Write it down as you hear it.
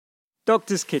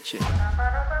Doctor's Kitchen.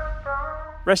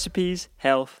 Recipes,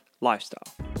 health, lifestyle.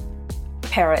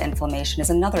 Para-inflammation is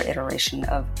another iteration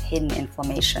of hidden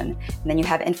inflammation. And then you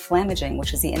have inflammaging,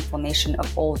 which is the inflammation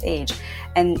of old age.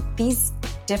 And these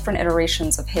different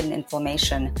iterations of hidden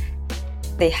inflammation,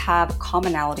 they have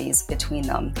commonalities between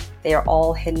them. They are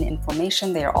all hidden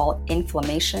inflammation, they are all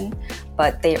inflammation,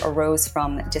 but they arose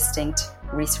from distinct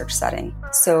research setting.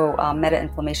 So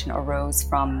meta-inflammation arose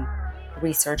from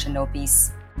research in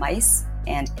obese mice,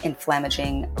 and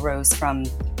inflammaging arose from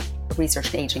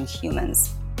research in aging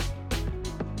humans.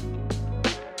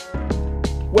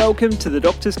 Welcome to the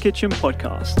Doctor's Kitchen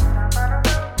podcast.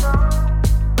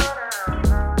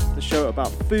 The show about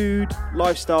food,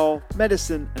 lifestyle,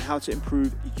 medicine, and how to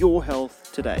improve your health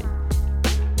today.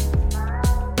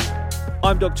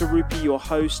 I'm Dr. Rupi, your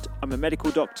host. I'm a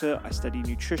medical doctor, I study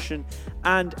nutrition,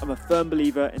 and I'm a firm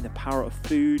believer in the power of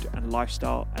food and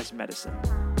lifestyle as medicine.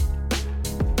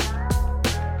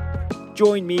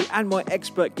 Join me and my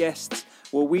expert guests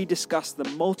where we discuss the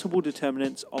multiple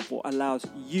determinants of what allows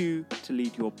you to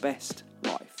lead your best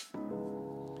life.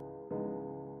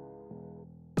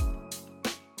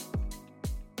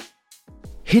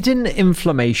 Hidden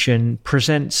inflammation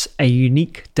presents a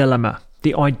unique dilemma.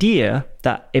 The idea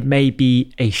that it may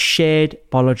be a shared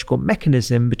biological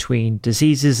mechanism between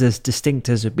diseases as distinct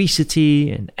as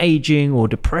obesity and aging or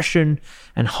depression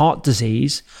and heart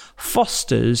disease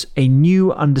fosters a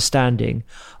new understanding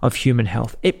of human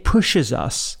health. It pushes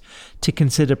us to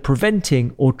consider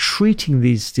preventing or treating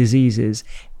these diseases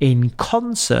in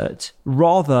concert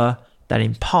rather than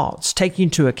in parts, taking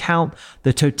into account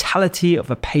the totality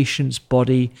of a patient's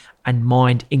body and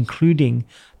mind, including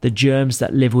the germs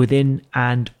that live within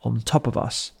and on top of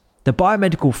us. The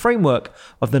biomedical framework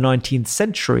of the 19th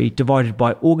century, divided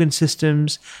by organ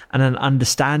systems and an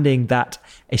understanding that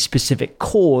a specific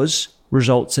cause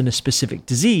results in a specific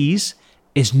disease,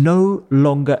 is no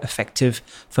longer effective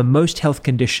for most health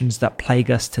conditions that plague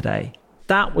us today.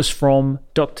 That was from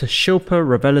Dr. Shilpa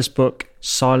Ravella's book,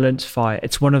 Silent Fire.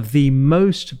 It's one of the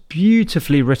most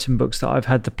beautifully written books that I've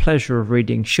had the pleasure of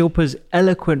reading. Shilpa's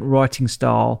eloquent writing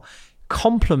style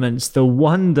complements the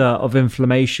wonder of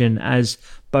inflammation as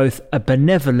both a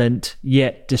benevolent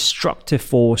yet destructive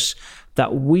force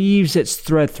that weaves its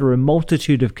thread through a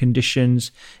multitude of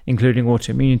conditions, including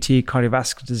autoimmunity,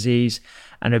 cardiovascular disease,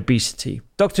 and obesity.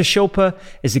 Dr. Shilpa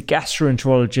is a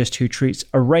gastroenterologist who treats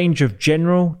a range of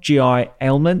general GI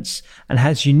ailments and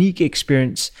has unique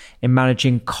experience in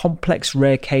managing complex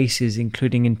rare cases,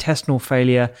 including intestinal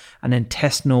failure and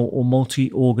intestinal or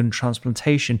multi-organ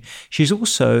transplantation. She's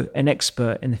also an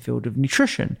expert in the field of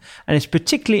nutrition and is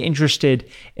particularly interested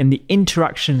in the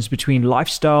interactions between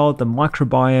lifestyle, the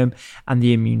microbiome, and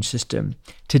the immune system.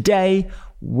 Today,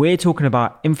 we're talking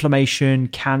about inflammation,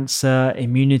 cancer,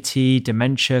 immunity,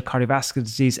 dementia, cardiovascular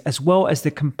disease, as well as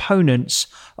the components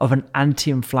of an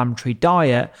anti-inflammatory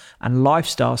diet and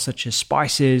lifestyle such as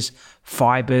spices,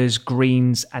 fibers,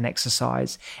 greens, and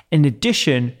exercise. In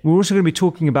addition, we're also going to be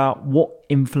talking about what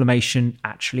inflammation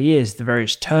actually is, the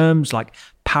various terms like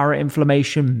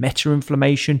para-inflammation,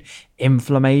 meta-inflammation,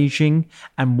 inflammaging,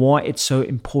 and why it's so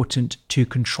important to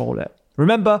control it.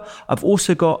 Remember, I've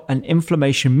also got an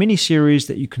inflammation mini-series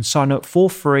that you can sign up for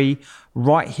free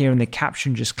right here in the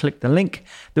caption. Just click the link.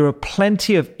 There are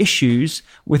plenty of issues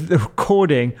with the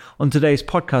recording on today's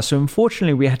podcast, so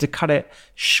unfortunately we had to cut it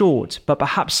short, but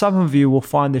perhaps some of you will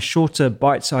find the shorter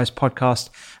bite-sized podcast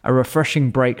a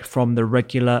refreshing break from the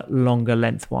regular longer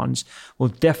length ones. We'll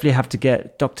definitely have to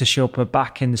get Dr. Shilpa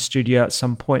back in the studio at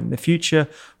some point in the future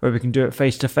where we can do it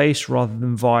face-to-face rather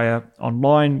than via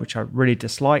online, which I really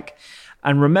dislike.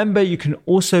 And remember, you can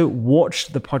also watch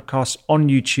the podcast on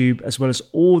YouTube as well as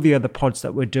all the other pods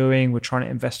that we're doing. We're trying to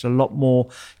invest a lot more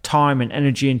time and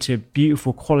energy into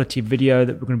beautiful quality video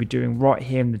that we're going to be doing right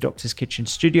here in the Doctor's Kitchen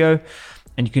studio.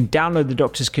 And you can download the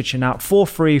Doctor's Kitchen app for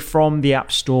free from the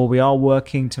App Store. We are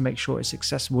working to make sure it's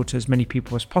accessible to as many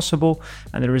people as possible.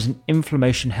 And there is an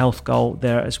inflammation health goal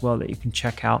there as well that you can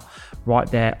check out right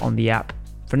there on the app.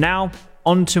 For now,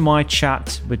 on to my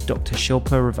chat with Dr.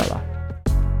 Shilpa Ravella.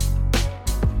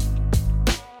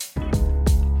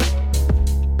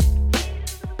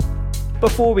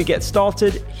 Before we get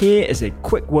started, here is a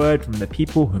quick word from the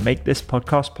people who make this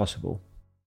podcast possible.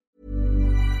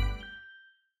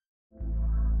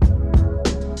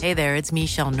 Hey there, it's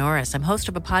Michelle Norris. I'm host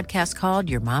of a podcast called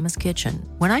Your Mama's Kitchen.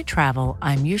 When I travel,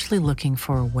 I'm usually looking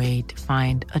for a way to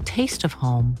find a taste of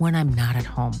home when I'm not at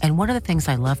home. And one of the things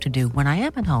I love to do when I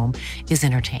am at home is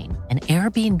entertain. And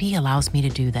Airbnb allows me to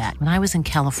do that. When I was in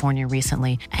California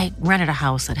recently, I rented a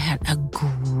house that had a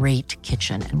great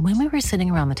kitchen. And when we were sitting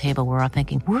around the table, we were all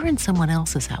thinking, we're in someone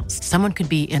else's house. Someone could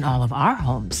be in all of our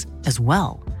homes as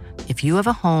well. If you have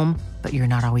a home, but you're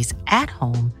not always at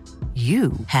home,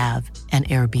 you have an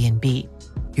Airbnb.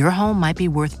 Your home might be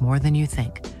worth more than you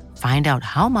think. Find out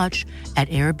how much at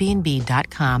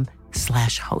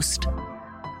airbnb.com/host.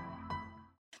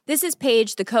 This is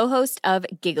Paige, the co-host of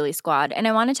Giggly Squad, and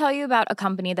I want to tell you about a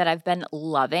company that I've been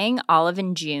loving, Olive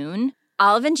 & June.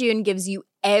 Olive & June gives you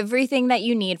everything that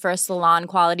you need for a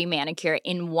salon-quality manicure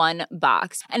in one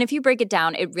box. And if you break it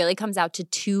down, it really comes out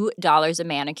to $2 a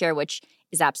manicure, which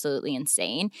is absolutely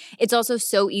insane. It's also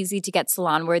so easy to get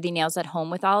salon-worthy nails at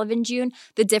home with Olive & June.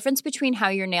 The difference between how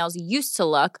your nails used to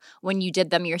look when you did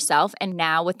them yourself and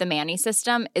now with the Mani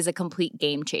system is a complete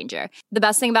game changer. The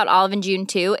best thing about Olive & June,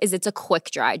 too, is it's a quick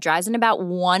dry. Dries in about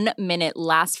 1 minute,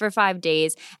 lasts for 5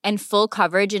 days, and full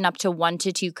coverage in up to 1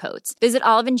 to 2 coats. Visit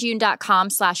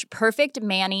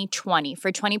oliveandjune.com/perfectmani20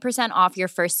 for 20% off your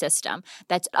first system.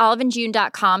 That's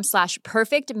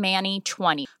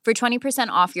oliveandjune.com/perfectmani20 for 20%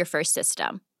 off your first system.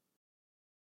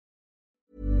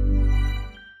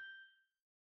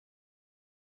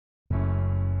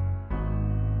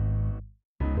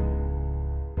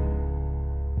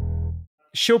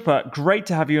 Shilpa, great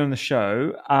to have you on the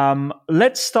show.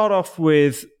 Let's start off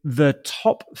with the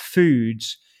top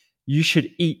foods you should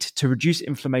eat to reduce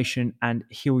inflammation and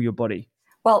heal your body.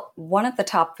 Well, one of the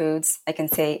top foods I can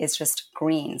say is just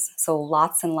greens. So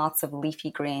lots and lots of leafy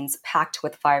greens packed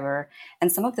with fiber.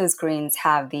 And some of those greens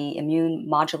have the immune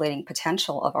modulating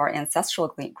potential of our ancestral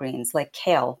greens, like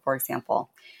kale, for example.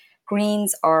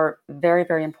 Greens are very,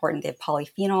 very important. They have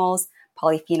polyphenols.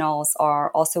 Polyphenols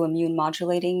are also immune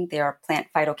modulating. They are plant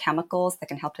phytochemicals that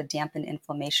can help to dampen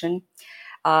inflammation.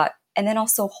 And then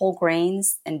also whole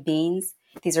grains and beans.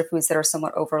 These are foods that are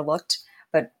somewhat overlooked,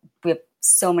 but we have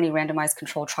so many randomized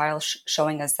controlled trials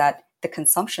showing us that the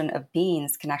consumption of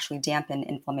beans can actually dampen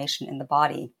inflammation in the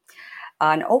body.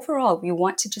 And overall, we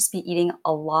want to just be eating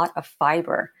a lot of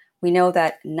fiber. We know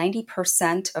that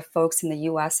 90% of folks in the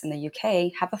US and the UK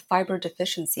have a fiber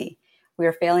deficiency. We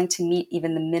are failing to meet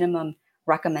even the minimum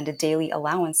recommended daily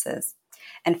allowances.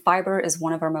 And fiber is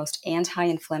one of our most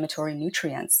anti-inflammatory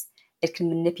nutrients. It can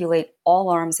manipulate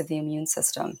all arms of the immune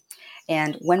system.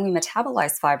 And when we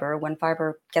metabolize fiber, when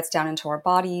fiber gets down into our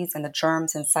bodies and the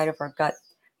germs inside of our gut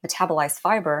metabolize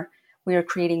fiber, we are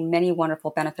creating many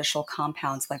wonderful beneficial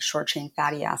compounds like short-chain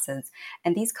fatty acids.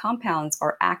 And these compounds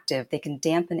are active. They can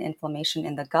dampen inflammation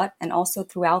in the gut and also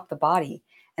throughout the body.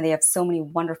 And they have so many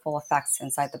wonderful effects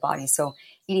inside the body. So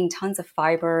eating tons of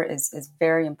fiber is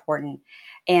very important.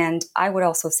 And I would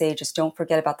also say just don't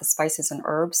forget about the spices and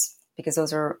herbs, because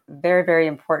those are very, very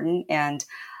important. And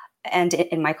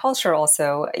in my culture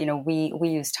also, we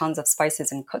use tons of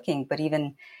spices in cooking, but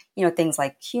even, things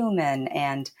like cumin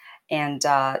and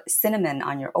cinnamon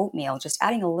on your oatmeal, just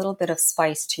adding a little bit of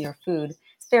spice to your food.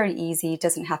 It's very easy. It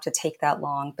doesn't have to take that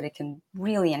long, but it can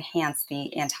really enhance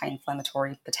the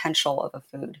anti-inflammatory potential of a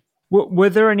food. Were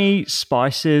there any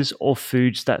spices or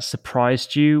foods that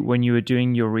surprised you when you were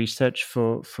doing your research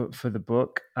for the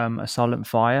book, A Silent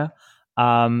Fire,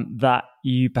 that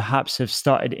you perhaps have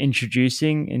started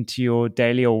introducing into your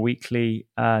daily or weekly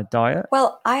diet?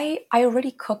 Well, I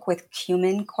already cook with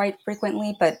cumin quite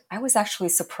frequently, but I was actually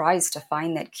surprised to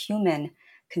find that cumin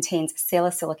contains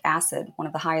salicylic acid, one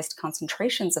of the highest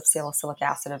concentrations of salicylic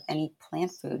acid of any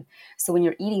plant food. So when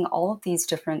you're eating all of these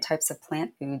different types of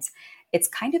plant foods, it's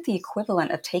kind of the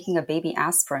equivalent of taking a baby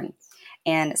aspirin.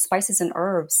 And spices and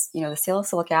herbs, the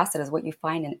salicylic acid is what you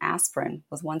find in aspirin,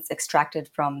 was once extracted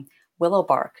from willow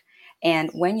bark.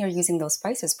 And when you're using those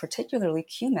spices, particularly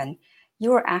cumin,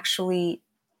 you are actually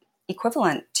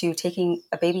equivalent to taking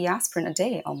a baby aspirin a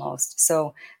day almost.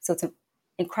 So it's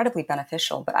incredibly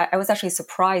beneficial. But I was actually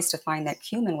surprised to find that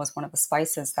cumin was one of the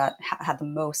spices that had the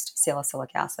most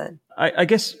salicylic acid. I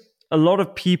guess a lot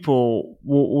of people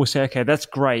will say, okay, that's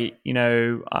great.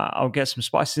 I'll get some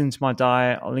spices into my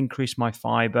diet. I'll increase my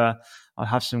fiber. I'll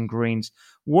have some greens.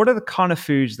 What are the kind of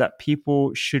foods that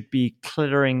people should be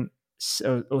steering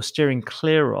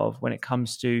clear of when it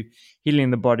comes to healing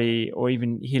the body or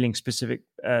even healing specific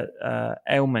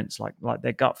ailments like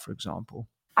their gut, for example?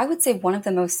 I would say one of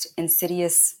the most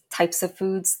insidious types of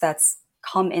foods that's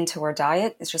come into our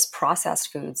diet is just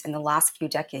processed foods in the last few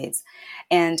decades.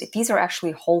 And these are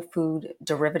actually whole food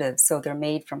derivatives. So they're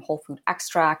made from whole food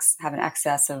extracts, have an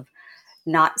excess of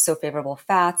not so favorable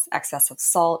fats, excessive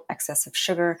salt, excessive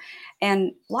sugar,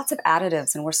 and lots of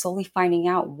additives. And we're slowly finding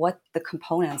out what the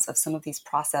components of some of these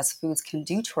processed foods can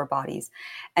do to our bodies.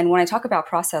 And when I talk about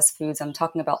processed foods, I'm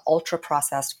talking about ultra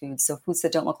processed foods. So foods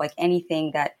that don't look like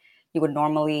anything that you would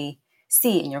normally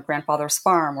see in your grandfather's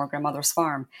farm or grandmother's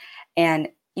farm. And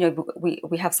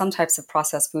we have some types of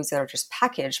processed foods that are just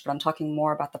packaged, but I'm talking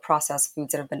more about the processed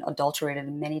foods that have been adulterated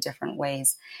in many different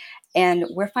ways. And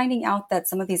we're finding out that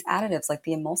some of these additives, like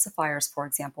the emulsifiers, for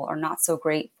example, are not so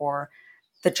great for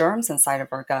the germs inside of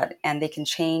our gut. And they can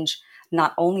change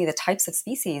not only the types of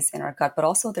species in our gut, but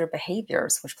also their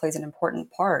behaviors, which plays an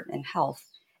important part in health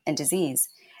and disease.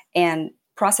 And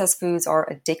processed foods are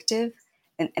addictive,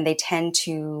 and they tend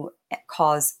to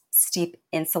cause steep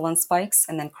insulin spikes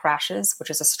and then crashes, which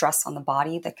is a stress on the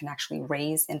body that can actually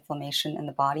raise inflammation in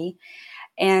the body.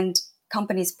 And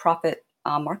companies profit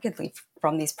markedly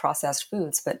from these processed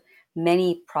foods, but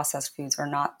many processed foods are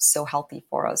not so healthy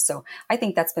for us. So I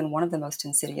think that's been one of the most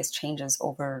insidious changes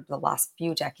over the last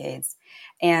few decades.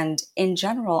 And in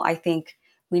general, I think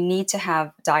we need to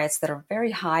have diets that are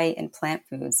very high in plant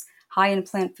foods. High in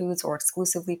plant foods or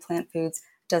exclusively plant foods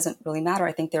doesn't really matter.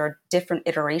 I think there are different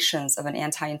iterations of an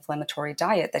anti-inflammatory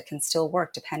diet that can still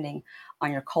work depending on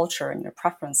your culture and your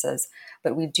preferences.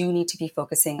 But we do need to be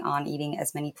focusing on eating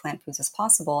as many plant foods as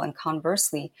possible, and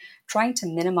conversely, trying to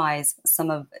minimize some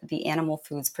of the animal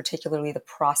foods, particularly the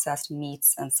processed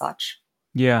meats and such.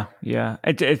 Yeah.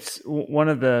 It's one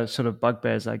of the sort of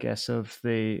bugbears, I guess, of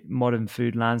the modern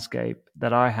food landscape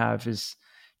that I have is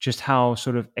just how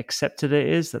sort of accepted it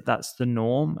is that that's the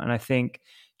norm. And I think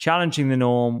challenging the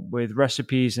norm with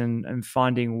recipes and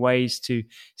finding ways to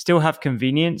still have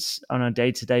convenience on a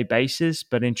day-to-day basis,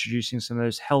 but introducing some of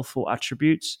those healthful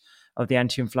attributes of the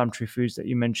anti-inflammatory foods that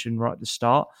you mentioned right at the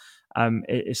start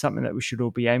is something that we should all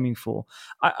be aiming for.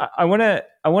 I want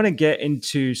to get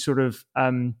into sort of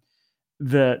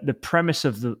the premise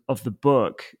of the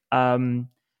book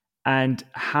and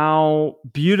how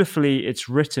beautifully it's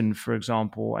written, for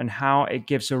example, and how it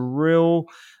gives a real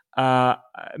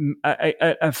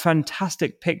a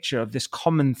fantastic picture of this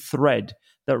common thread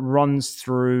that runs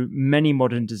through many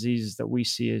modern diseases that we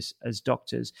see as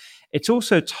doctors. It's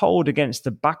also told against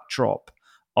the backdrop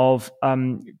of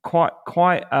quite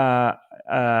well,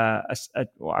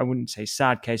 I wouldn't say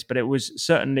sad case, but it was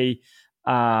certainly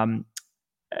a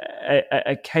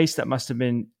case that must have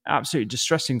been absolutely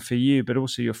distressing for you, but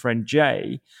also your friend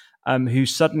Jay, who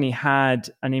suddenly had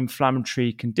an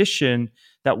inflammatory condition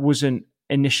that wasn't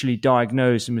initially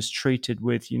diagnosed and was treated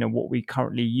with, what we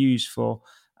currently use for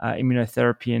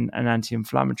immunotherapy and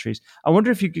anti-inflammatories. I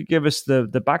wonder if you could give us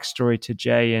the backstory to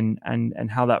Jay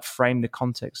and how that framed the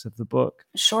context of the book.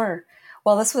 Sure.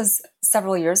 Well, this was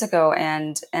several years ago,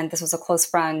 and this was a close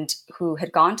friend who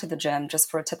had gone to the gym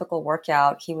just for a typical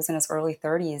workout. He was in his early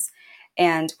 30s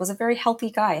and was a very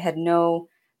healthy guy, had no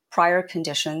prior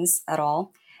conditions at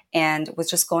all, and was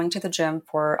just going to the gym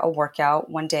for a workout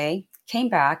one day, came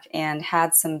back and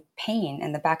had some pain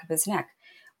in the back of his neck.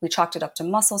 We chalked it up to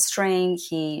muscle strain.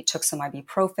 He took some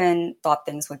ibuprofen, thought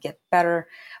things would get better.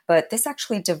 But this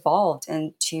actually devolved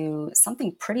into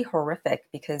something pretty horrific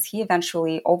because he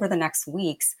eventually, over the next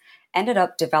weeks, ended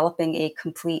up developing a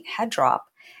complete head drop.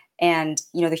 And,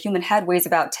 the human head weighs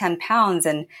about 10 pounds,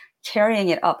 and carrying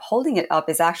it up, holding it up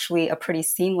is actually a pretty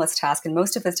seamless task. And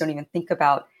most of us don't even think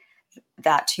about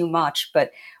that too much. But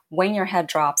when your head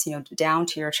drops, down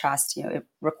to your chest, it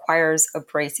requires a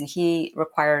brace. And he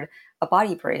required a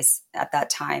body brace at that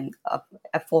time,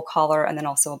 a full collar, and then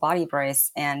also a body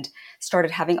brace, and started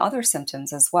having other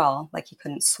symptoms as well. Like he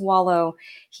couldn't swallow.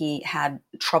 He had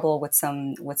trouble with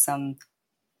some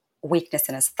weakness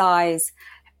in his thighs.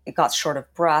 It got short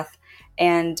of breath.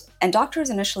 And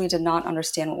doctors initially did not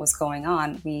understand what was going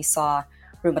on. We saw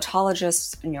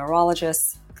rheumatologists,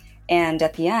 neurologists, and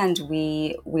at the end,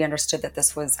 we understood that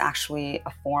this was actually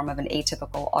a form of an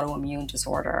atypical autoimmune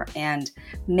disorder. And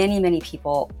many, many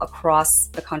people across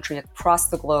the country, across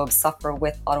the globe, suffer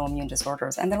with autoimmune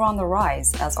disorders, and they're on the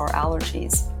rise, as are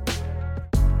allergies.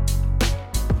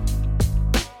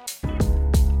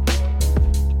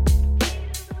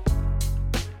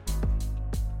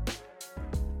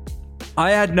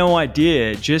 I had no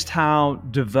idea just how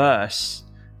diverse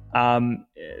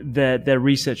their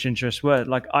research interests were.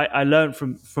 Like I learned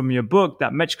from your book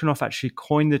that Metchnikoff actually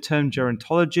coined the term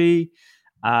gerontology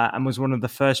and was one of the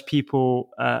first people,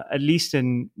 at least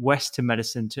in Western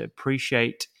medicine, to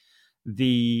appreciate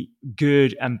the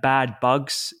good and bad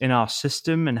bugs in our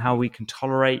system and how we can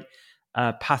tolerate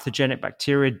pathogenic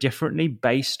bacteria differently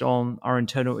based on our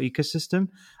internal ecosystem.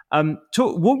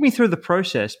 Walk me through the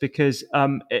process, because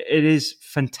it is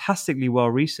fantastically well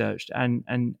researched and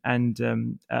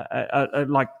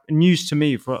like news to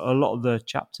me for a lot of the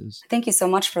chapters. Thank you so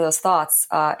much for those thoughts.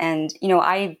 And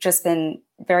I've just been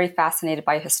very fascinated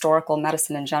by historical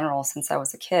medicine in general since I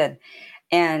was a kid.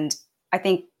 And I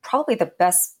think probably the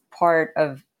best part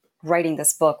of writing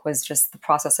this book was just the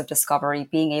process of discovery,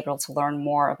 being able to learn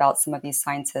more about some of these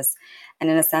scientists. And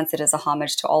in a sense, it is a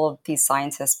homage to all of these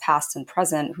scientists, past and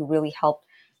present, who really helped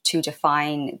to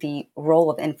define the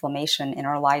role of inflammation in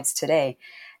our lives today.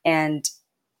 And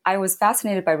I was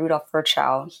fascinated by Rudolf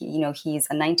Virchow. He's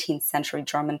a 19th century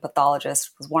German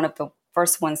pathologist, was one of the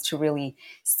first ones to really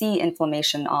see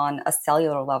inflammation on a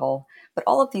cellular level. But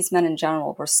all of these men in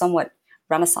general were somewhat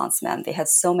Renaissance men. They had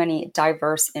so many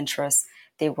diverse interests.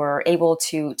 They were able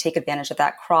to take advantage of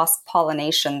that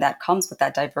cross-pollination that comes with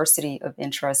that diversity of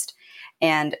interest.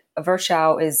 And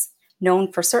Virchow is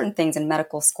known for certain things in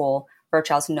medical school.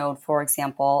 Virchow's known, for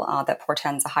example, that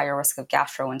portends a higher risk of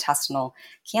gastrointestinal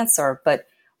cancer. But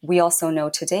we also know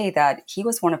today that he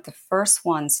was one of the first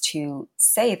ones to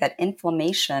say that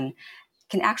inflammation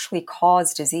can actually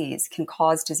cause disease, can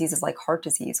cause diseases like heart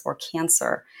disease or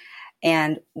cancer.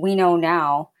 And we know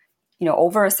now,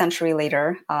 over a century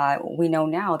later, we know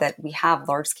now that we have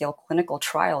large-scale clinical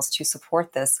trials to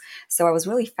support this. So I was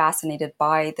really fascinated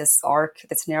by this arc,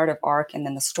 this narrative arc, and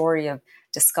then the story of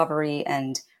discovery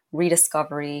and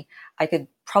rediscovery. I could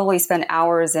probably spend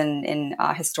hours in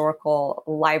historical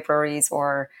libraries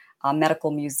or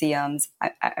medical museums.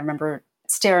 I remember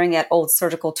staring at old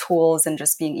surgical tools and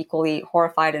just being equally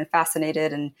horrified and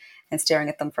fascinated and staring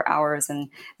at them for hours. And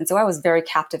so I was very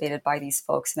captivated by these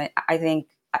folks. And I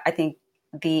think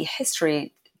the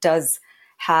history does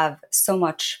have so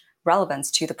much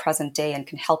relevance to the present day and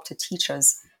can help to teach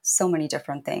us so many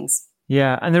different things.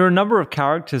 Yeah, and there are a number of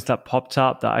characters that popped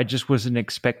up that I just wasn't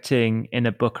expecting in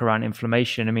a book around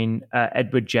inflammation. I mean,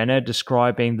 Edward Jenner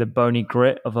describing the bony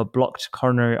grit of a blocked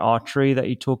coronary artery that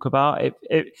you talk about.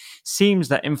 It seems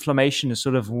that inflammation has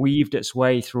sort of weaved its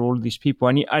way through all of these people.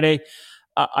 And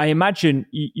I imagine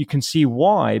you can see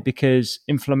why, because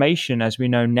inflammation, as we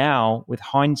know now with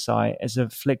hindsight, is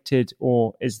afflicted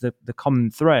or is the common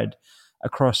thread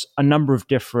across a number of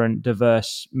different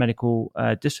diverse medical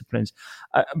disciplines.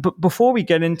 But before we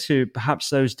get into perhaps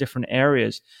those different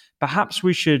areas, perhaps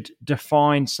we should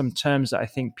define some terms that I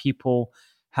think people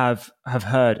have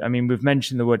heard. I mean, we've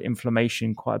mentioned the word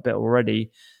inflammation quite a bit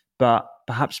already, but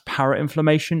perhaps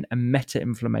parainflammation and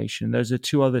meta-inflammation. Those are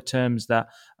two other terms that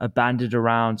are bandied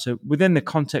around. So within the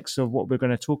context of what we're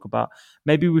going to talk about,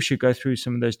 maybe we should go through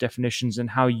some of those definitions and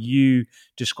how you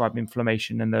describe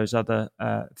inflammation and those other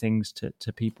things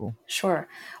to people. Sure.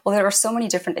 Well, there are so many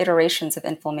different iterations of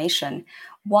inflammation.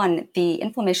 One, the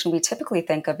inflammation we typically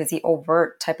think of is the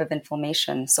overt type of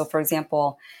inflammation. So for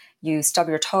example, you stub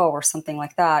your toe or something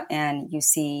like that, and you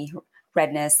see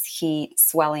redness, heat,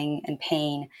 swelling, and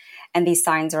pain. And these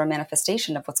signs are a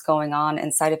manifestation of what's going on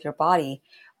inside of your body.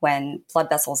 When blood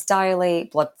vessels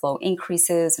dilate, blood flow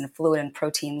increases, and fluid and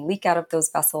protein leak out of those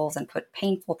vessels and put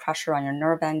painful pressure on your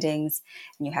nerve endings,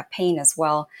 and you have pain as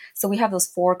well. So we have those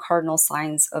 4 cardinal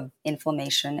signs of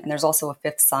inflammation, and there's also a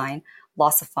 5th sign,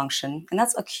 loss of function, and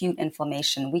that's acute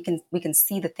inflammation. We can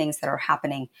see the things that are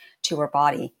happening to our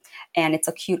body, and it's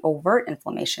acute overt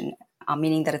inflammation,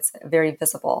 meaning that it's very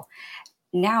visible.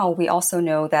 Now, we also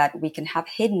know that we can have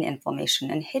hidden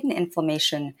inflammation, and hidden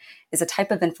inflammation is a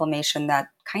type of inflammation that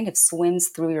kind of swims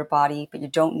through your body, but you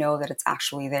don't know that it's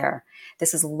actually there.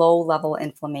 This is low-level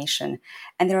inflammation,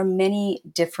 and there are many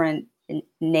different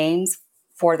names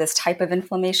for this type of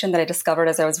inflammation that I discovered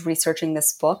as I was researching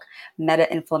this book.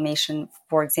 Meta-inflammation,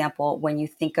 for example, when you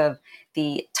think of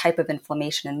the type of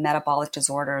inflammation in metabolic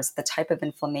disorders, the type of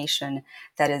inflammation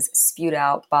that is spewed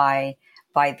out by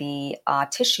the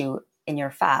tissue in your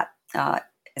fat,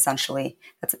 essentially,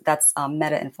 that's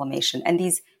meta-inflammation. And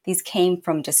these came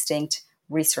from distinct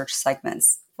research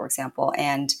segments, for example.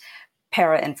 And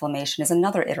para-inflammation is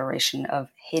another iteration of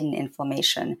hidden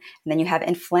inflammation. And then you have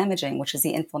inflammaging, which is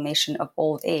the inflammation of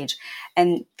old age.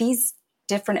 And these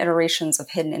different iterations of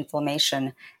hidden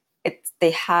inflammation,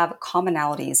 they have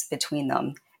commonalities between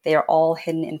them. They are all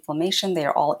hidden inflammation. They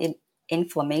are all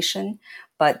inflammation,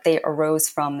 but they arose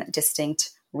from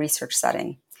distinct research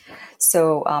setting.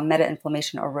 So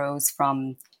meta-inflammation arose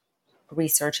from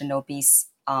research in obese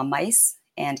mice,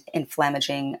 and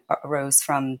inflammaging arose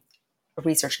from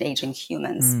research in aging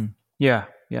humans. Yeah.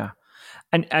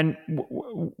 And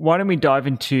why don't we dive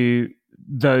into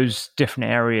those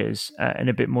different areas in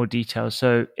a bit more detail?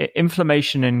 So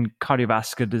inflammation and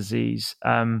cardiovascular disease,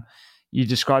 you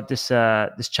described this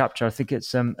chapter. I think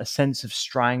it's a sense of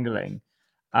strangling,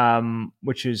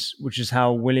 which is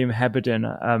how William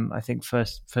Heberden, I think,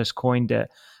 first coined it.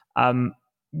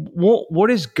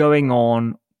 What is going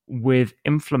on with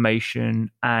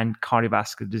inflammation and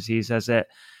cardiovascular disease as it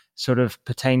sort of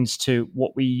pertains to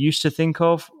what we used to think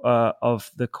of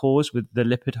the cause with the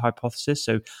lipid hypothesis,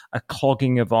 so a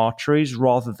clogging of arteries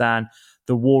rather than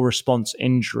the war response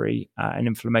injury and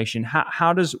inflammation.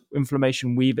 How does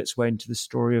inflammation weave its way into the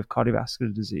story of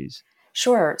cardiovascular disease?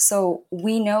 Sure. So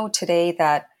we know today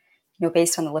that,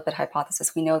 based on the lipid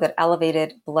hypothesis, we know that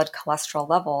elevated blood cholesterol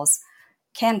levels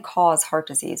can cause heart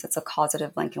disease. It's a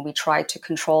causative link, and we try to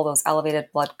control those elevated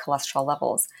blood cholesterol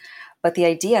levels. But the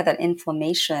idea that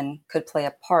inflammation could play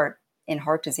a part in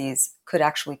heart disease, could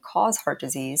actually cause heart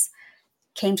disease,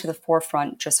 came to the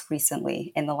forefront just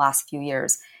recently in the last few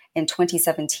years. In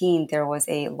 2017, there was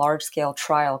a large-scale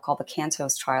trial called the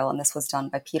CANTOS trial, and this was done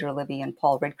by Peter Libby and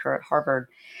Paul Ridker at Harvard.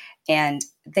 And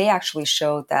they actually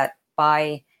showed that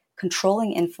by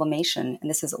controlling inflammation, and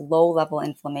this is low-level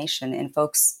inflammation in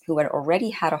folks who had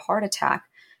already had a heart attack,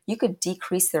 you could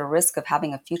decrease their risk of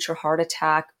having a future heart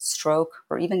attack, stroke,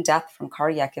 or even death from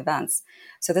cardiac events.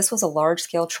 So this was a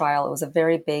large-scale trial. It was a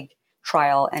very big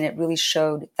trial, and it really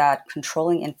showed that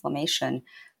controlling inflammation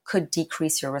could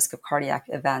decrease your risk of cardiac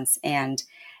events. And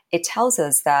it tells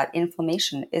us that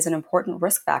inflammation is an important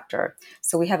risk factor.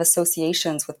 So we have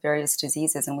associations with various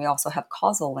diseases, and we also have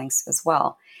causal links as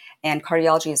well. And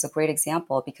cardiology is a great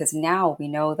example because now we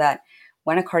know that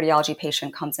when a cardiology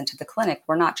patient comes into the clinic,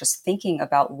 we're not just thinking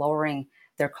about lowering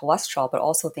their cholesterol, but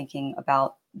also thinking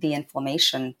about the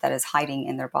inflammation that is hiding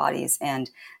in their bodies. And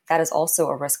that is also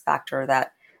a risk factor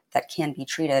that can be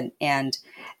treated. And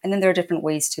then there are different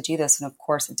ways to do this. And of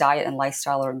course, diet and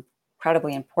lifestyle are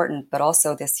incredibly important. But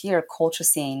also this year,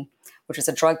 colchicine, which is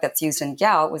a drug that's used in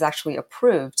gout, was actually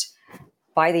approved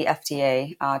by the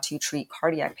FDA to treat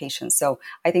cardiac patients. So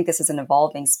I think this is an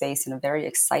evolving space and a very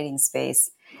exciting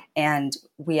space. And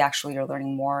we actually are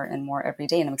learning more and more every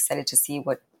day. And I'm excited to see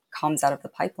what comes out of the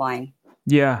pipeline.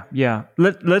 Yeah.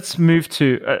 Let's move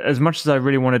to, as much as I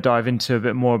really want to dive into a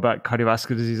bit more about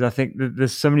cardiovascular disease, I think that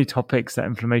there's so many topics that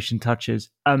inflammation touches.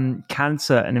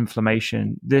 Cancer and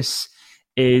inflammation. This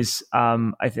is,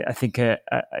 I think, a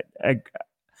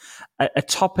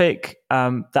topic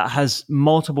that has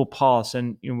multiple paths,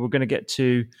 and we're going to get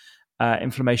to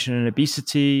inflammation and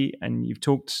obesity, and you've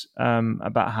talked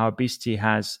about how obesity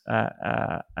has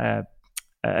a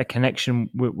connection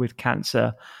with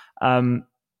cancer.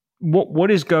 What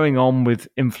is going on with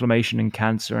inflammation and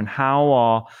cancer, and how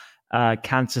are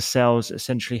cancer cells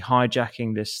essentially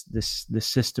hijacking this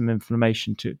system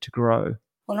inflammation to grow?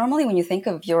 Well, normally when you think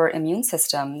of your immune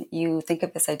system, you think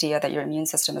of this idea that your immune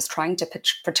system is trying to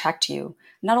protect you,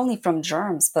 not only from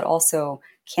germs, but also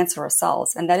cancerous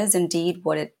cells. And that is indeed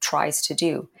what it tries to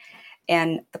do.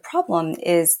 And the problem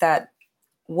is that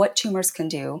what tumors can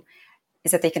do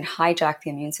is that they can hijack the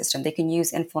immune system. They can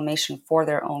use inflammation for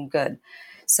their own good.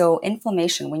 So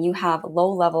inflammation, when you have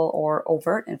low-level or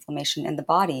overt inflammation in the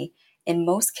body, in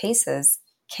most cases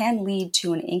can lead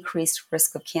to an increased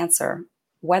risk of cancer,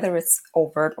 whether it's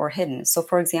overt or hidden. So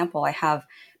for example, I have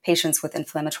patients with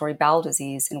inflammatory bowel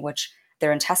disease in which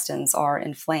their intestines are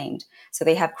inflamed. So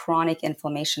they have chronic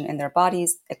inflammation in their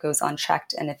bodies that goes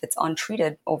unchecked. And if it's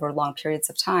untreated over long periods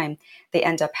of time, they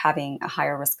end up having a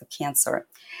higher risk of cancer.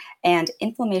 And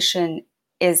inflammation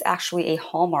is actually a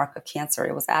hallmark of cancer.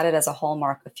 It was added as a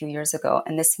hallmark a few years ago.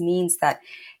 And this means that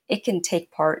it can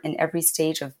take part in every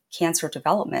stage of cancer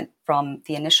development, from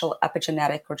the initial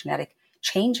epigenetic or genetic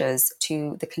changes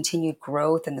to the continued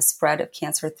growth and the spread of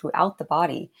cancer throughout the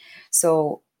body.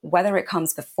 So whether it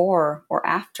comes before or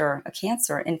after a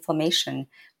cancer, inflammation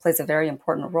plays a very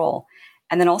important role.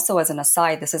 And then also, as an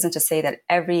aside, this isn't to say that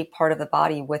every part of the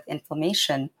body with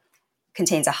inflammation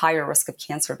contains a higher risk of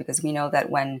cancer, because we know that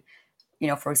when,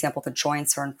 for example, the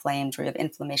joints are inflamed or you have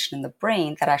inflammation in the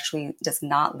brain, that actually does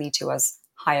not lead to as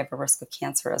high of a risk of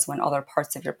cancer as when other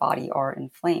parts of your body are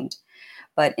inflamed.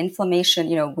 But inflammation,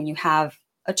 when you have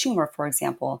a tumor, for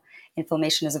example,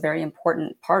 inflammation is a very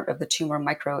important part of the tumor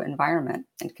microenvironment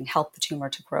and can help the tumor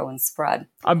to grow and spread.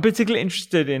 I'm particularly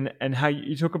interested in how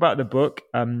you talk about the book,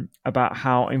 about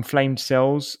how inflamed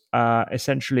cells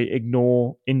essentially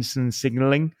ignore insulin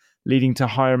signaling, leading to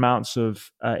higher amounts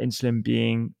of insulin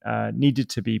being needed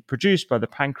to be produced by the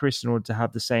pancreas in order to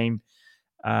have the same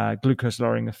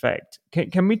glucose-lowering effect.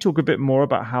 Can we talk a bit more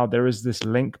about how there is this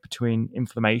link between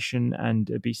inflammation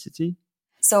and obesity?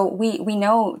 So we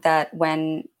know that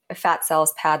when fat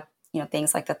cells pad,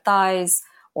 things like the thighs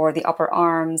or the upper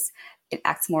arms, it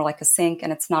acts more like a sink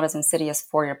and it's not as insidious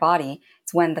for your body.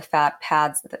 It's when the fat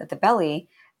pads the belly.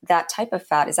 That type of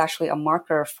fat is actually a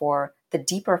marker for the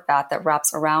deeper fat that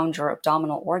wraps around your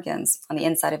abdominal organs on the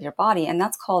inside of your body, and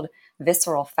that's called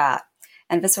visceral fat.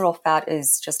 And visceral fat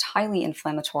is just highly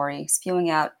inflammatory, spewing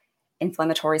out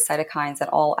inflammatory cytokines at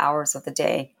all hours of the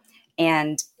day.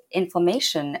 And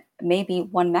inflammation may be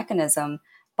one mechanism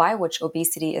by which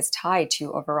obesity is tied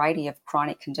to a variety of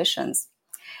chronic conditions.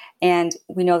 And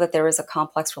we know that there is a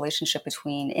complex relationship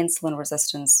between insulin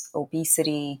resistance,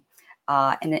 obesity,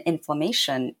 and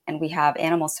inflammation. And we have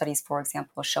animal studies, for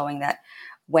example, showing that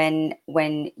when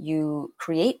you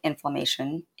create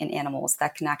inflammation in animals,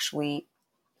 that can actually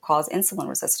cause insulin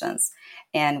resistance.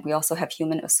 And we also have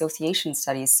human association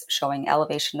studies showing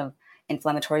elevation of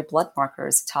inflammatory blood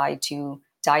markers tied to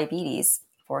diabetes,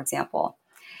 for example.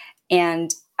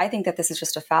 And I think that this is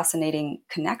just a fascinating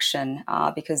connection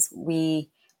because we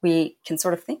can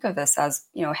sort of think of this as,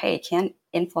 hey, can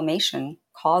inflammation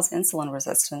cause insulin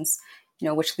resistance,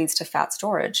 which leads to fat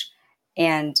storage?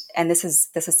 And this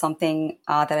is something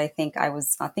that I think I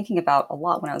was thinking about a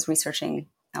lot when I was researching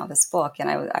this book, and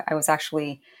I was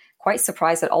actually quite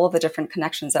surprised at all of the different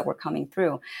connections that were coming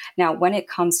through. Now, when it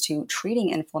comes to treating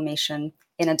inflammation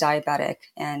in a diabetic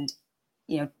and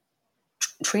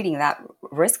treating that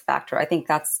risk factor, I think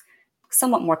that's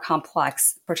somewhat more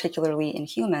complex, particularly in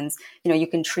humans. You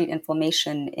can treat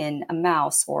inflammation in a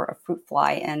mouse or a fruit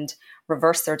fly and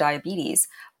reverse their diabetes.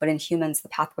 But in humans, the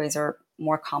pathways are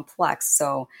more complex.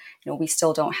 So, we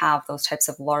still don't have those types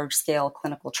of large scale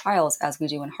clinical trials as we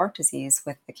do in heart disease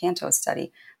with the Canto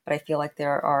study. But I feel like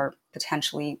there are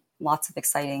potentially lots of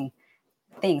exciting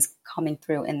things coming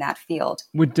through in that field.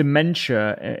 With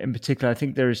dementia in particular, I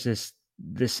think there is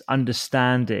this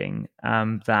understanding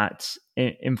that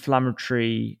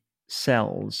inflammatory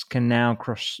cells can now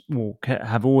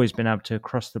have always been able to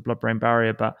cross the blood-brain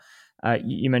barrier. But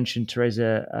you mentioned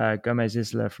Teresa Gomez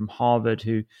Isla from Harvard,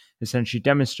 who essentially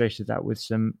demonstrated that with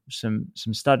some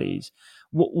studies.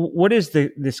 What is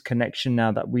this connection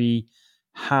now that we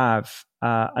have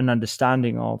an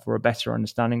understanding of, or a better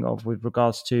understanding of, with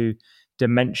regards to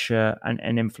dementia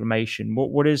and inflammation?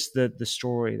 What is the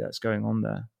story that's going on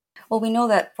there? Well, we know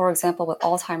that, for example, with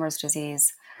Alzheimer's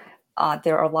disease,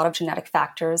 there are a lot of genetic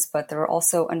factors, but there are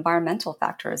also environmental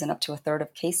factors in up to a third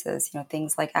of cases,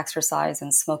 things like exercise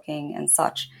and smoking and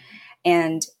such.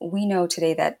 And we know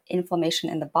today that inflammation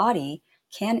in the body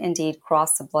can indeed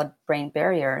cross the blood-brain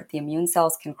barrier. The immune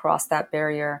cells can cross that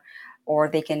barrier, or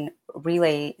they can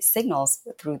relay signals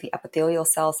through the epithelial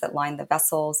cells that line the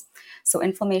vessels. So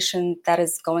inflammation that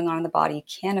is going on in the body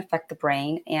can affect the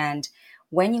brain. And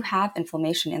when you have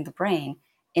inflammation in the brain,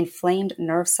 inflamed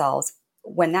nerve cells,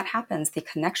 when that happens, the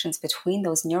connections between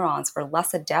those neurons are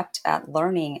less adept at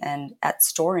learning and at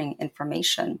storing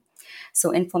information.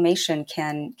 So inflammation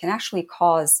can actually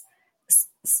cause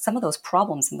some of those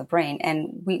problems in the brain.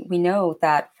 And we know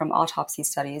that from autopsy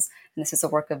studies, and this is the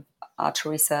work of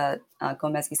Teresa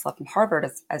Gomez Isla from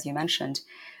Harvard, as you mentioned,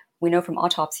 we know from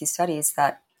autopsy studies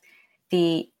that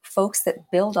the folks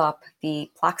that build up the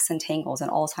plaques and tangles in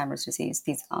Alzheimer's disease,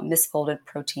 these misfolded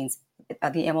proteins,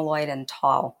 the amyloid and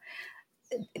tau,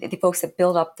 the folks that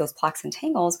build up those plaques and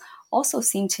tangles also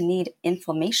seem to need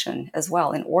inflammation as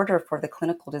well in order for the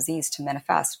clinical disease to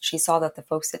manifest. She saw that the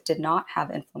folks that did not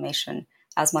have inflammation,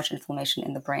 as much inflammation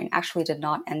in the brain, actually did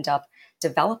not end up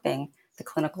developing the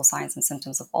clinical signs and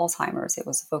symptoms of Alzheimer's. It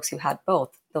was the folks who had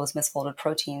both those misfolded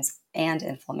proteins and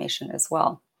inflammation as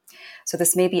well. So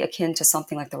this may be akin to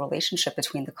something like the relationship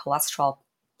between the cholesterol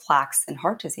plaques and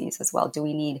heart disease as well. Do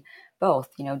we need both?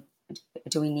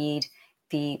 Do we need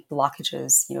the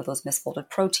blockages, those misfolded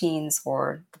proteins,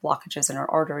 or the blockages in our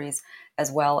arteries, as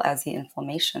well as the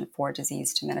inflammation for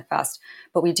disease to manifest?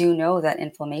 But we do know that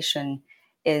inflammation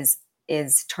is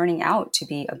turning out to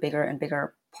be a bigger and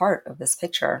bigger part of this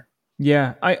picture.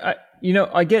 Yeah,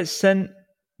 I get sent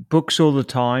books all the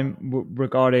time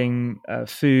regarding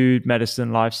food,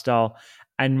 medicine, lifestyle,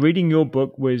 and reading your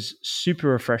book was super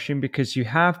refreshing because you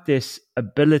have this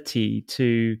ability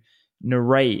to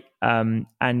narrate and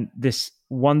this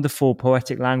wonderful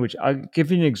poetic language. I'll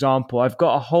give you an example. I've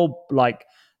got a whole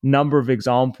number of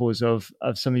examples of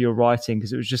some of your writing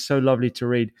because it was just so lovely to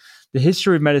read. The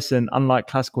history of medicine, unlike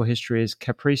classical history, is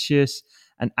capricious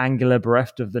and angular,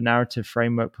 bereft of the narrative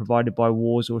framework provided by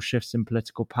wars or shifts in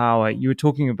political power. You were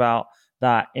talking about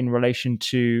that in relation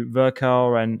to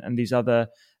Virchow and these other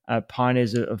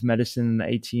pioneers of medicine in the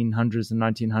 1800s and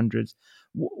 1900s.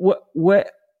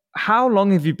 How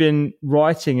long have you been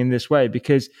writing in this way?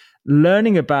 Because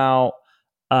learning about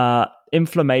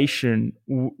inflammation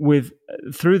with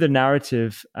through the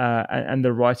narrative and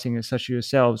the writing and such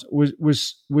yourselves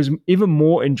was even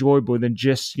more enjoyable than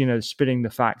just spitting the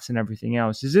facts and everything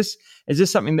else. Is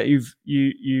this something that you've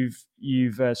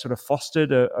sort of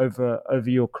fostered over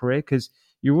your career? Because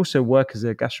you also work as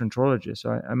a gastroenterologist,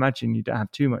 so I imagine you don't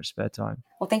have too much spare time.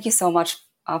 Well, thank you so much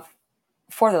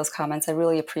for those comments. I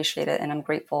really appreciate it, and I'm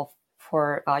grateful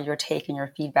for your take and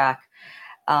your feedback.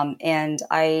 So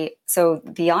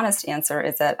the honest answer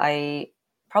is that I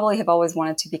probably have always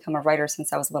wanted to become a writer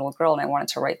since I was a little girl, and I wanted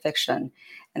to write fiction.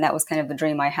 And that was kind of the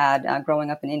dream I had growing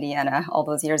up in Indiana all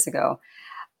those years ago.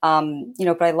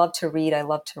 But I love to read, I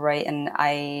love to write, and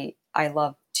I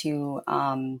love to,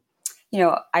 I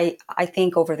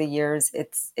think over the years,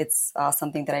 it's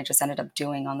something that I just ended up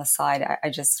doing on the side. I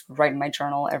just write in my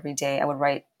journal every day. I would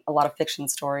write a lot of fiction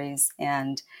stories,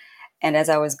 and as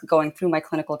I was going through my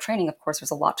clinical training, of course,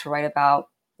 there's a lot to write about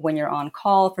when you're on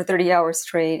call for 30 hours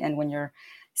straight and when you're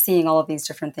seeing all of these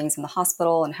different things in the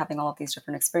hospital and having all of these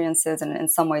different experiences. And in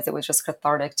some ways, it was just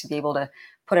cathartic to be able to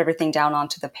put everything down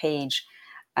onto the page.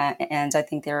 And I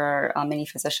think there are many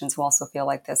physicians who also feel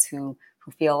like this, who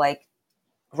feel like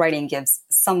writing gives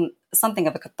something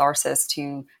of a catharsis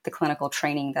to the clinical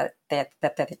training that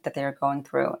they're going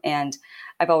through. And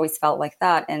I've always felt like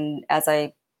that. And as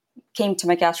I came to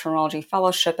my gastroenterology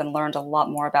fellowship and learned a lot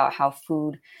more about how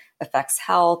food affects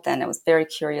health, and I was very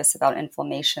curious about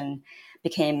inflammation,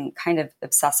 became kind of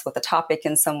obsessed with the topic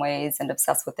in some ways and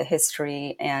obsessed with the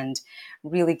history and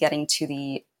really getting to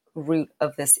the root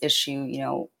of this issue,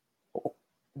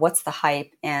 what's the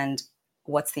hype and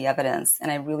what's the evidence?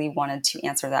 And I really wanted to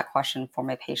answer that question for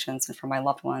my patients and for my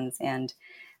loved ones and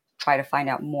try to find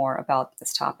out more about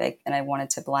this topic. And I wanted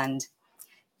to blend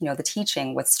the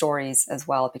teaching with stories as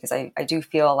well, because I do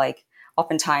feel like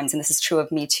oftentimes, and this is true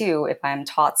of me too, if I am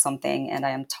taught something and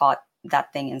I am taught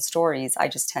that thing in stories, I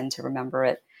just tend to remember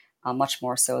it much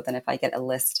more so than if I get a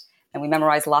list. And we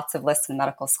memorize lots of lists in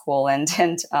medical school and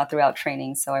throughout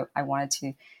training. So I wanted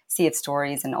to see if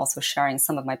stories and also sharing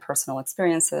some of my personal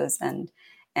experiences and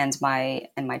my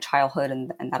childhood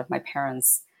and that of my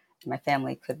parents and my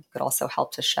family could also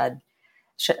help to shed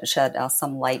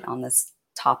some light on this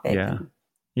topic. Yeah.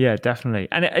 Yeah, definitely.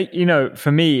 And, for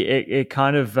me, it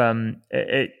kind of, one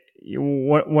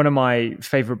of my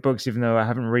favorite books, even though I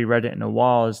haven't reread it in a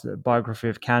while, is the biography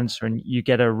of cancer. And you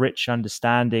get a rich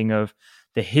understanding of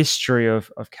the history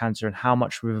of cancer and how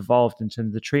much we've evolved in terms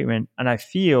of the treatment. And I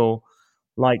feel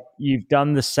like you've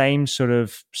done the same sort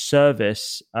of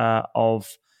service of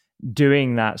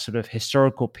doing that sort of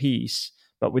historical piece,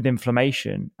 but with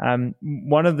inflammation.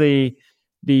 One of the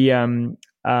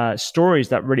stories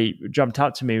that really jumped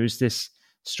out to me was this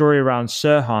story around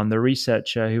Sirhan, the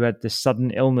researcher who had this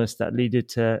sudden illness that led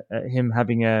to him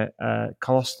having a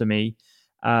colostomy,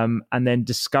 and then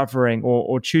discovering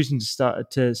or choosing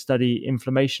to study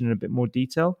inflammation in a bit more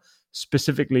detail,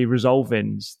 specifically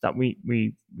resolvins that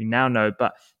we now know,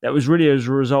 but that was really as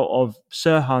a result of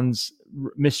Sirhan's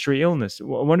mystery illness. I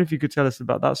wonder if you could tell us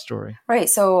about that story. Right.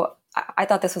 So I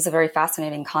thought this was a very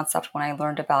fascinating concept when I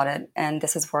learned about it. And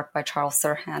this is work by Charles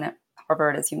Sirhan at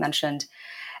Harvard, as you mentioned.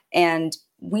 And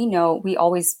we know we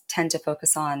always tend to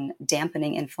focus on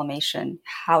dampening inflammation.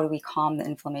 How do we calm the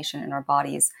inflammation in our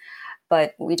bodies?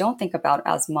 But what we don't think about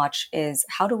as much is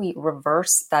how do we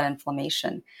reverse that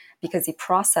inflammation? Because the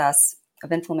process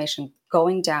of inflammation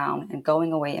going down and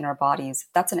going away in our bodies,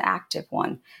 that's an active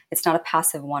one. It's not a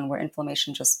passive one where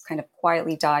inflammation just kind of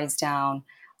quietly dies down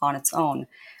on its own.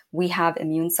 We have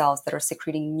immune cells that are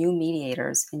secreting new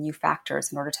mediators and new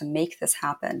factors in order to make this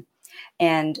happen.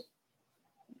 And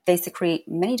they secrete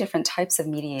many different types of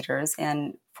mediators.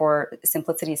 And for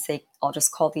simplicity's sake, I'll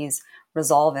just call these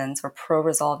resolvins or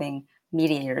pro-resolving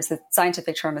mediators. The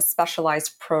scientific term is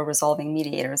specialized pro-resolving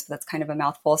mediators, but that's kind of a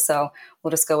mouthful. So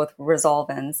we'll just go with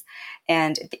resolvins.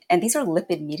 And these are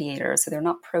lipid mediators. So they're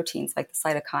not proteins like the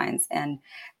cytokines. And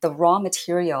the raw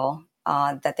material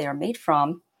that they are made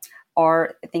from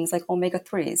are things like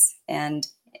omega-3s. And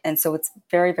so it's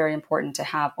very, very important to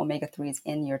have omega-3s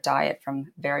in your diet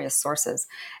from various sources.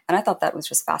 And I thought that was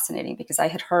just fascinating because I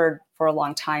had heard for a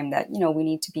long time that, we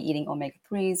need to be eating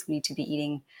omega-3s, we need to be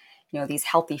eating, these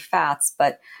healthy fats,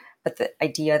 but the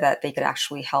idea that they could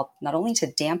actually help not only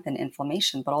to dampen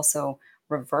inflammation, but also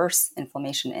reverse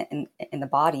inflammation in the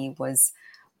body was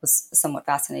somewhat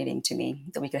fascinating to me,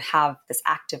 that we could have this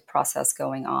active process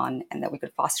going on and that we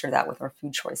could foster that with our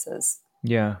food choices.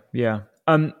 Yeah.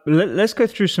 Let's go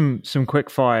through some quick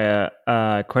fire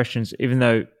questions, even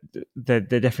though they're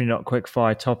definitely not quick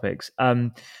fire topics.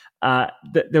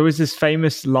 There was this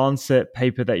famous Lancet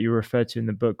paper that you referred to in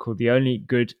the book called "The Only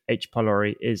Good H.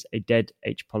 pylori is a Dead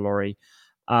H. pylori."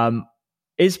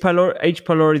 Is H.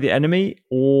 pylori the enemy,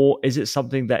 or is it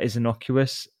something that is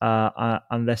innocuous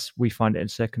unless we find it in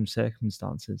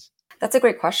circumstances? That's a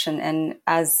great question. And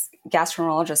as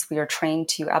gastroenterologists, we are trained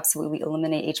to absolutely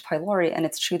eliminate H. pylori. And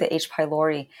it's true that H.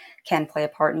 pylori can play a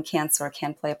part in cancer,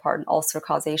 can play a part in ulcer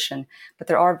causation. But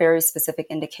there are very specific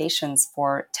indications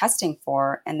for testing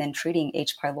for and then treating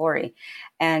H. pylori.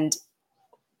 And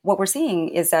what we're seeing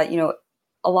is that,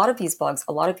 a lot of these bugs,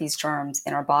 a lot of these germs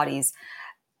in our bodies,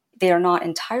 they are not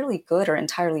entirely good or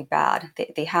entirely bad.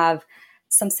 They have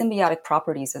some symbiotic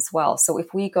properties as well. So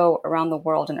if we go around the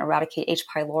world and eradicate H.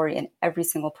 pylori in every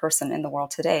single person in the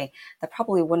world today, that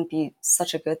probably wouldn't be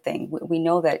such a good thing. We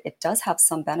know that it does have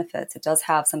some benefits. It does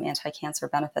have some anti-cancer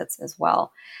benefits as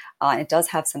well. It does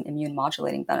have some immune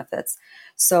modulating benefits.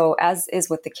 So as is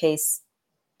the case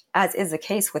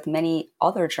with many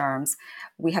other germs,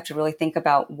 we have to really think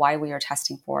about why we are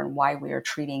testing for and why we are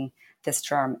treating this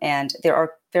germ. And there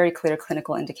are very clear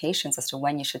clinical indications as to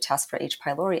when you should test for H.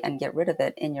 pylori and get rid of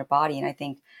it in your body. And I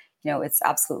think, it's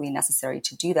absolutely necessary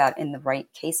to do that in the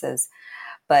right cases.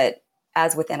 But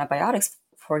as with antibiotics,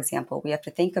 for example, we have to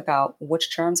think about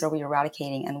which germs are we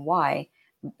eradicating and why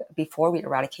before we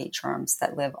eradicate germs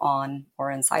that live on or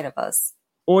inside of us.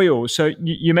 Oil. So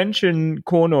you mentioned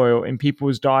corn oil in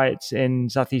people's diets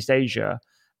in Southeast Asia.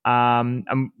 And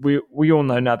we all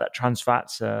know now that trans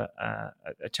fats are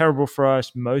terrible for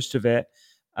us. Most of it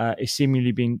is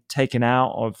seemingly being taken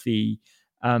out of the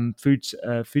food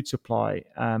supply.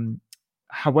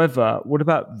 However, what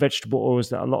about vegetable oils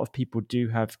that a lot of people do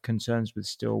have concerns with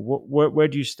still? Where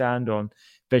do you stand on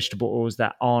vegetable oils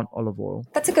that aren't olive oil?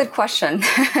 That's a good question.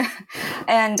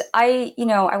 And I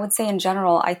would say in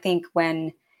general, I think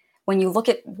when you look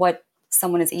at what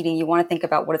someone is eating, you want to think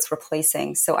about what it's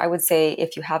replacing. So I would say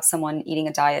if you have someone eating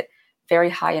a diet very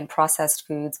high in processed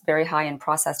foods, very high in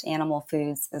processed animal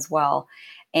foods as well,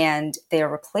 and they are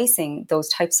replacing those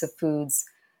types of foods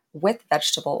with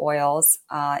vegetable oils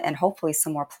and hopefully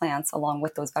some more plants along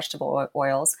with those vegetable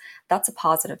oils, that's a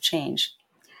positive change.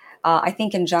 I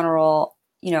think in general,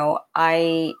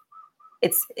 it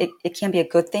can be a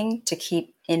good thing to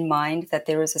keep in mind that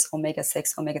there is this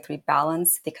omega-6, omega-3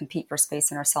 balance. They compete for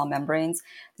space in our cell membranes.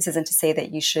 This isn't to say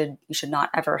that you should not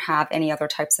ever have any other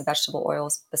types of vegetable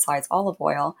oils besides olive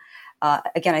oil.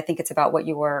 Again, I think it's about what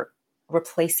you are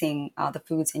replacing the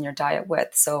foods in your diet with.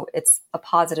 So it's a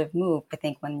positive move, I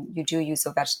think, when you do use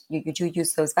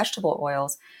those vegetable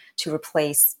oils to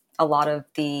replace a lot of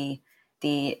the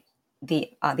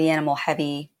animal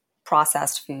heavy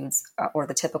processed foods or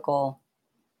the typical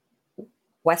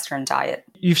Western diet.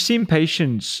 You've seen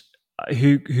patients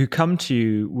who come to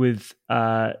you with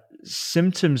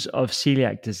symptoms of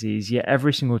celiac disease, yet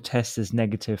every single test is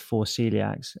negative for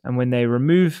celiacs. And when they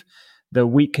remove the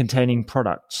wheat-containing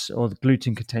products or the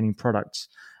gluten-containing products,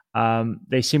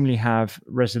 they seemingly have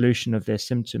resolution of their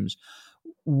symptoms.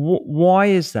 Why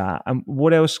is that? And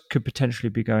what else could potentially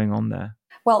be going on there?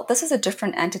 Well, this is a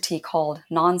different entity called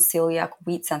non-celiac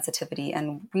wheat sensitivity,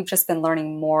 and we've just been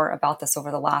learning more about this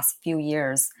over the last few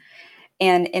years.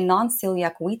 And in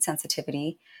non-celiac wheat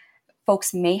sensitivity,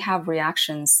 folks may have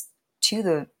reactions to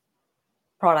the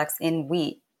products in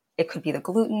wheat. It could be the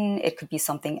gluten, it could be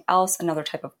something else, another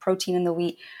type of protein in the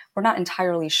wheat. We're not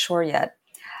entirely sure yet.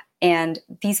 And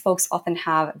these folks often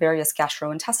have various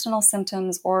gastrointestinal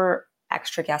symptoms or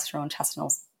extraintestinal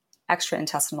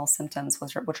symptoms,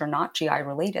 which are not GI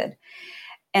related.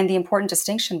 And the important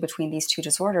distinction between these two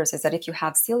disorders is that if you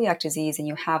have celiac disease and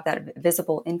you have that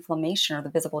visible inflammation or the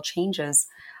visible changes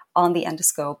on the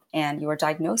endoscope and you are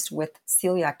diagnosed with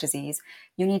celiac disease,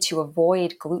 you need to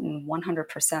avoid gluten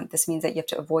 100%. This means that you have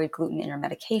to avoid gluten in your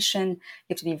medication.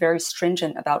 You have to be very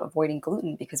stringent about avoiding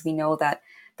gluten because we know that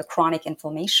the chronic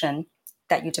inflammation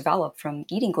that you develop from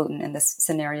eating gluten in this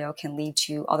scenario can lead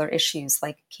to other issues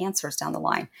like cancers down the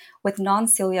line. With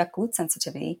non-celiac gluten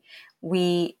sensitivity,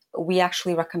 we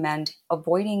actually recommend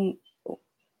avoiding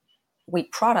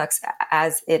wheat products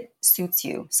as it suits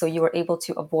you. So you are able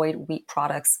to avoid wheat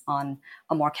products on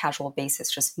a more casual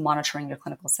basis, just monitoring your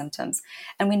clinical symptoms.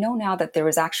 And we know now that there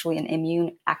is actually an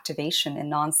immune activation in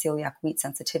non-celiac wheat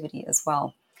sensitivity as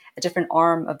well, a different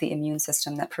arm of the immune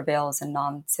system that prevails in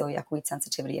non-celiac wheat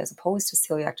sensitivity as opposed to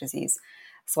celiac disease.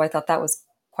 So I thought that was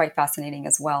quite fascinating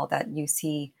as well, that you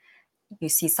see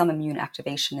some immune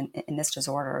activation in this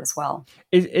disorder as well.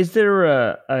 Is there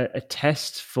a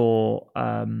test for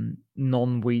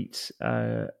non-wheat,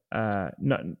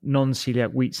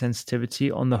 non-celiac wheat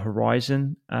sensitivity on the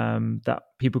horizon that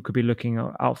people could be looking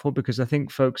out for? Because I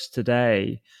think folks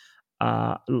today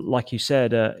like you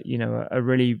said, are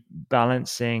really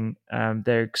balancing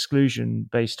their exclusion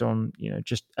based on,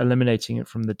 just eliminating it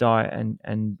from the diet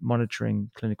and monitoring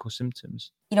clinical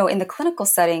symptoms. In the clinical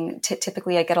setting,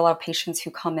 typically I get a lot of patients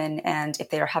who come in, and if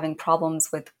they are having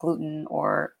problems with gluten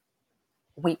or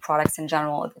wheat products in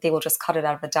general, they will just cut it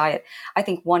out of the diet. I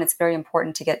think, one, it's very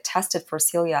important to get tested for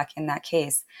celiac in that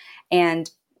case, and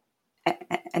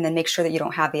then make sure that you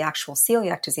don't have the actual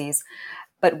celiac disease.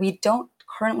 But we don't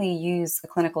currently use a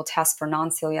clinical test for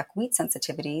non-celiac wheat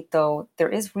sensitivity, though there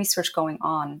is research going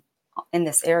on in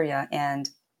this area, and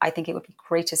I think it would be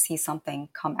great to see something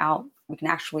come out. We can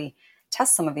actually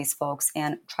test some of these folks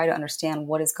and try to understand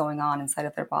what is going on inside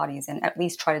of their bodies and at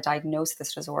least try to diagnose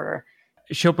this disorder.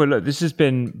 Shilpa, look, this has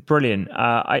been brilliant.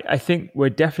 I think we're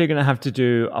definitely going to have to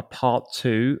do a part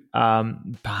 2,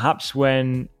 perhaps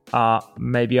when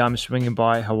maybe I'm swinging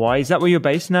by Hawaii. Is that where you're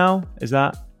based now? Is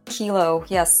that? Hilo,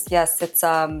 yes. It's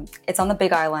on the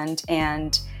Big Island,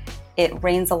 and it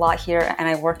rains a lot here, and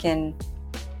I work in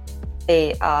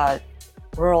a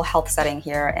rural health setting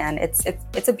here, and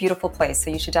it's a beautiful place.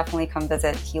 So you should definitely come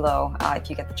visit Hilo if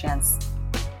you get the chance.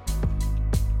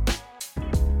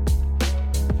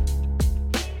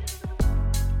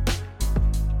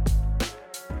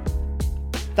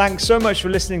 Thanks so much for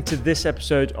listening to this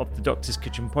episode of the Doctor's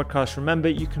Kitchen podcast. Remember,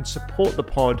 you can support the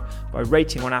pod by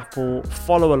rating on Apple,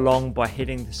 follow along by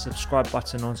hitting the subscribe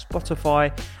button on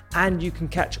Spotify, and you can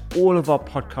catch all of our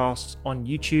podcasts on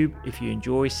YouTube if you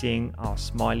enjoy seeing our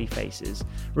smiley faces.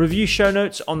 Review show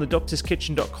notes on the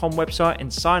doctorskitchen.com website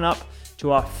and sign up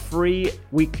to our free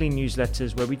weekly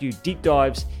newsletters where we do deep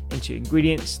dives into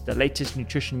ingredients, the latest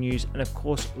nutrition news, and of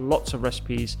course, lots of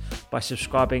recipes by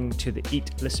subscribing to the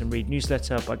Eat, Listen, Read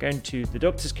newsletter by going to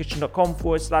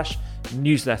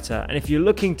thedoctorskitchen.com/newsletter. And if you're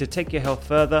looking to take your health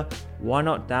further, why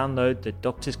not download the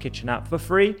Doctor's Kitchen app for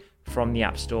free from the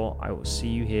App Store? I will see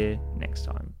you here next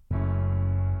time.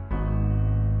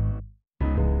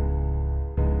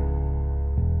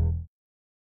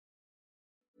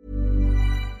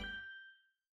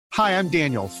 Hi, I'm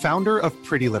Daniel, founder of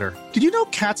Pretty Litter. Did you know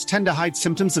cats tend to hide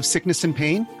symptoms of sickness and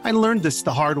pain? I learned this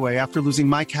the hard way after losing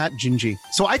my cat, Gingy.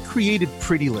 So I created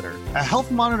Pretty Litter, a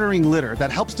health monitoring litter that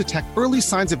helps detect early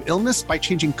signs of illness by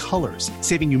changing colors,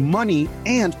 saving you money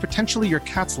and potentially your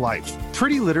cat's life.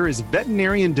 Pretty Litter is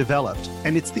veterinarian developed,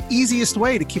 and it's the easiest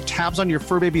way to keep tabs on your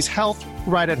fur baby's health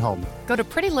right at home. Go to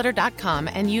prettylitter.com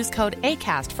and use code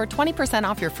ACAST for 20%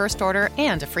 off your first order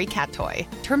and a free cat toy.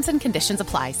 Terms and conditions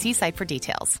apply. See site for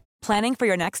details. Planning for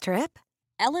your next trip?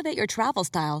 Elevate your travel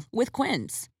style with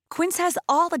Quince. Quince has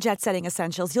all the jet-setting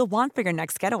essentials you'll want for your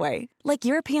next getaway, like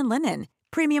European linen,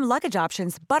 premium luggage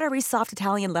options, buttery soft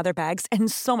Italian leather bags,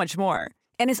 and so much more.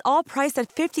 And is all priced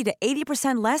at 50 to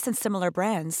 80% less than similar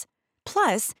brands.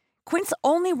 Plus, Quince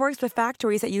only works with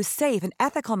factories that use safe and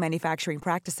ethical manufacturing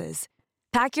practices.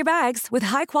 Pack your bags with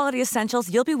high-quality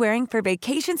essentials you'll be wearing for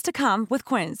vacations to come with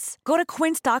Quince. Go to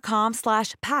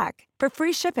quince.com/pack for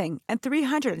free shipping and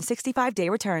 365-day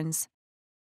returns.